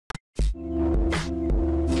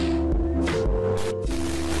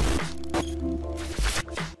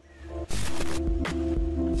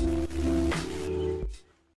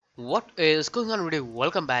What is going on video?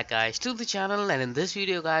 Welcome back guys to the channel, and in this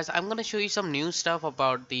video guys I'm gonna show you some new stuff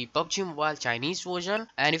about the PUBG Mobile Chinese version.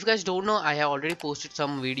 And if you guys don't know, I have already posted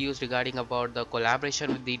some videos regarding about the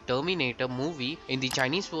collaboration with the Terminator movie in the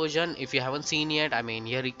Chinese version. If you haven't seen yet, I mean,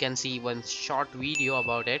 here you can see one short video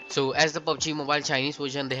about it. So as the PUBG Mobile Chinese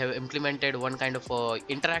version, they have implemented one kind of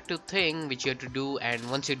interactive thing which you have to do, and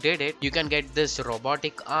once you did it, you can get this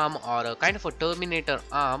robotic arm or a kind of a Terminator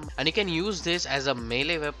arm, and you can use this as a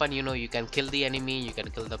melee weapon. You know, you can kill the enemy, you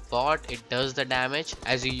can kill the bot, it does the damage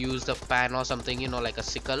as you use the fan or something, you know, like a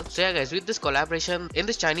sickle. So yeah guys, with this collaboration in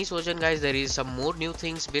this Chinese version guys, there is some more new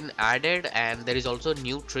things been added, and there is also a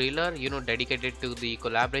new trailer, you know, dedicated to the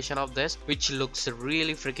collaboration of this, which looks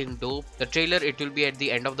really freaking dope. The trailer, it will be at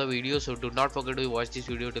the end of the video, so do not forget to watch this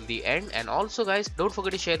video till the end. And also guys, don't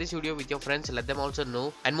forget to share this video with your friends, let them also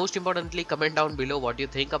know, and most importantly comment down below what you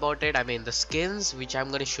think about it. I mean, the skins which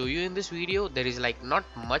I'm gonna show you in this video, there is like not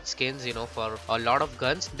much skins, you know, for a lot of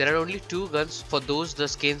guns. There are only two guns. For those, the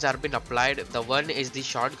skins are been applied. The one is the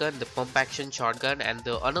shotgun, the pump action shotgun, and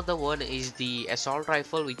the another one is the assault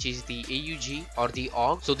rifle, which is the AUG or the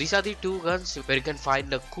AUG. So these are the two guns where you can find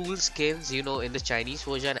the cool skins, you know, in the Chinese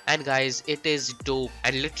version. And guys, it is dope,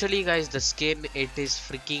 and literally guys, the skin, it is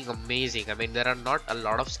freaking amazing. I mean, there are not a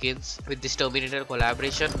lot of skins with this Terminator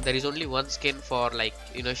collaboration. There is only one skin for, like,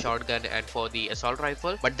 you know, shotgun and for the assault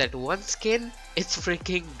rifle, but that one skin, it's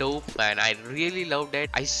freaking dope, man. I really loved it.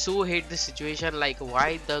 I so hate this situation, like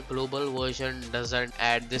why the global version doesn't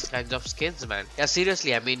add this kinds of skins, man. Yeah,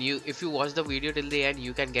 seriously, I mean, if you watch the video till the end,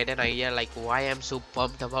 you can get an idea like why I'm so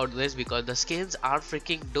pumped about this, because the skins are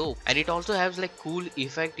freaking dope, and it also has like cool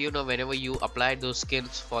effect, you know, whenever you apply those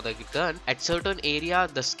skins for the gun at certain area,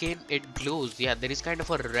 the skin, it glows. Yeah, there is kind of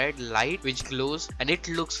a red light which glows, and it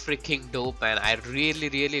looks freaking dope, and I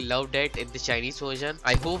really loved it in the Chinese version.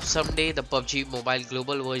 I hope someday the PUBG Mobile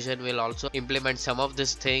global version will also implement some of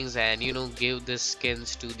these things and, you know, give these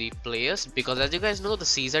skins to the players, because as you guys know, the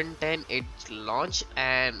season 10 it launched,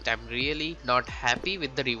 and I'm really not happy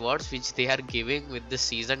with the rewards which they are giving with this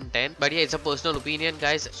season 10. But yeah, it's a personal opinion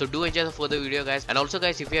guys, so do enjoy the further video guys. And also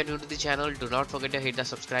guys, if you are new to the channel, do not forget to hit the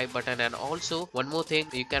subscribe button. And also one more thing,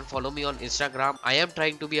 you can follow me on Instagram. I am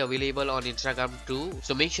trying to be available on Instagram too,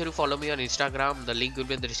 so make sure to follow me on Instagram. The link will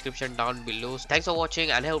be in the description down below. Thanks for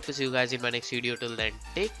watching, and I hope to see you guys in my next video. Till then,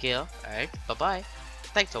 take care and bye bye.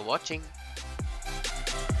 Thanks for watching.